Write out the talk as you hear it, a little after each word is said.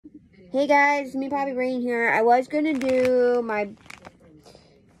Hey guys, it's me Poppy Brain here. I was going to do my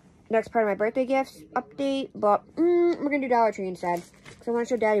next part of my birthday gifts update, but we're going to do Dollar Tree instead. Because I want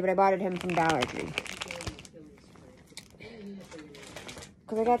to show Daddy, but I bought it him from Dollar Tree.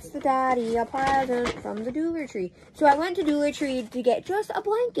 Because I got the Daddy a present from the Dollar Tree. So I went to Dollar Tree to get just a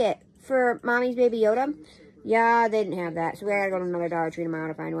blanket for Mommy's Baby Yoda. Yeah, they didn't have that. So we gotta go to another Dollar Tree tomorrow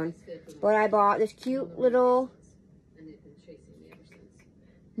to find one. But I bought this cute little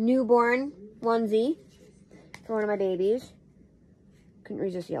newborn onesie for one of my babies. Couldn't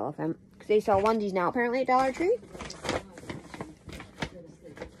resist the elephant. Because they sell onesies now apparently at Dollar Tree.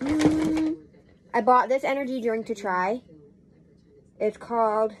 I bought this energy drink to try. It's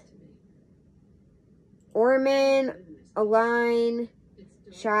called Orman Align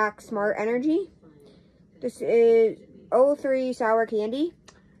Shock Smart Energy. This is 03 sour candy.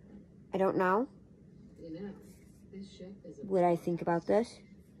 I don't know what I think about this.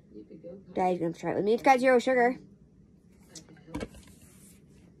 Daddy's going to try it with me. It's got 0 sugar.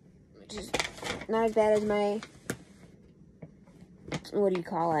 Which is not as bad as my, what do you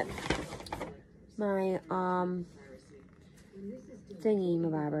call it? My,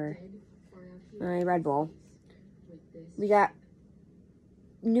 thingy-mabobber. My Red Bull. We got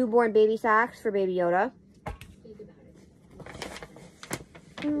newborn baby socks for Baby Yoda.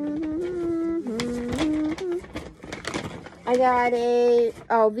 I got a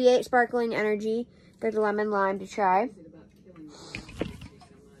V8 Sparkling Energy. There's a lemon lime to try.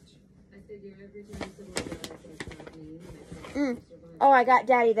 Oh, I got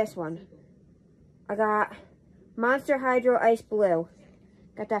Daddy this one. I got Monster Hydro Ice Blue.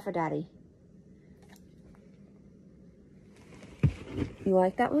 Got that for Daddy. You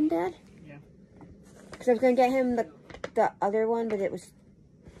like that one, Dad? Yeah. Because I was going to get him the other one, but it was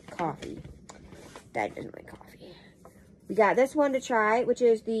coffee. Dad doesn't like coffee. We got this one to try, which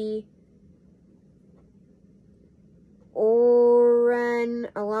is the Orman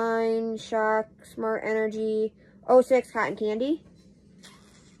Align Shock Smart Energy 06 Cotton Candy.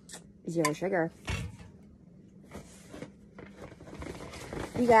 0 sugar.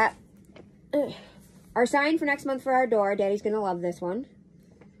 We got our sign for next month for our door. Daddy's going to love this one.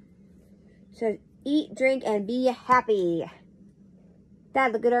 It says, eat, drink, and be happy.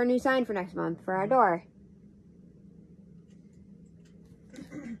 Dad, look at our new sign for next month for our door.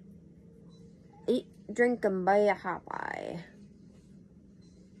 Eat, drink, and be happy. I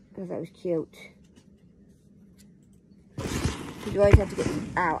thought that was cute. You always have to get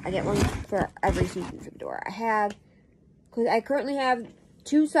out. I get one for every season for the door. Because I currently have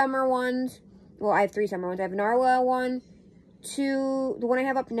 2 summer ones. Well, I have 3 summer ones. I have an Narwhal one, 2, the one I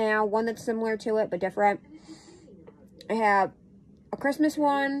have up now, one that's similar to it but different. I have a Christmas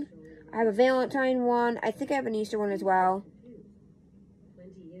one. I have a Valentine one. I think I have an Easter one as well.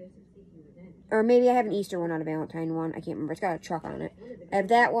 Or maybe I have an Easter one, not a Valentine one. I can't remember. It's got a truck on it. I have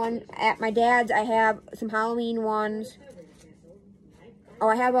that one. At my dad's, I have some Halloween ones. Oh,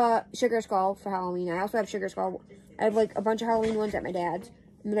 I have a Sugar Skull for Halloween. I also have Sugar Skull. I have like a bunch of Halloween ones at my dad's.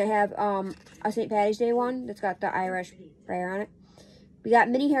 And then I have a St. Patty's Day one that's got the Irish prayer on it. We got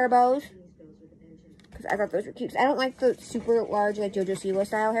mini hair bows. Because I thought those were cute. I don't like the super large, like JoJo Siwa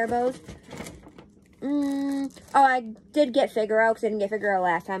style hair bows. Oh, I did get Figaro because I didn't get Figaro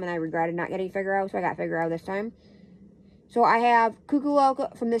last time. And I regretted not getting Figaro. So I got Figaro this time. So I have Cuckoo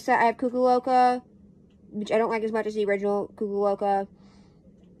Loca. From this set, I have Cuckoo Loca, which I don't like as much as the original Cuckoo Loca.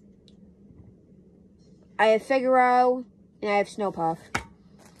 I have Figaro, and I have Snow Puff.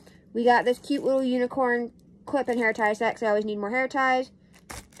 We got this cute little unicorn clip and hair tie set, because I always need more hair ties,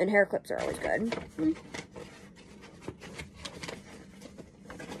 and hair clips are always good.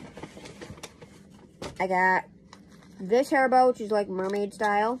 I got this hair bow, which is like mermaid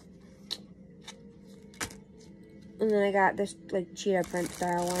style. And then I got this like cheetah print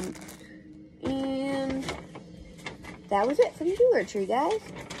style one. And that was it for the Dollar Tree, guys.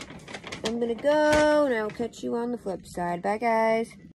 I'm gonna go, and I'll catch you on the flip side. Bye, guys.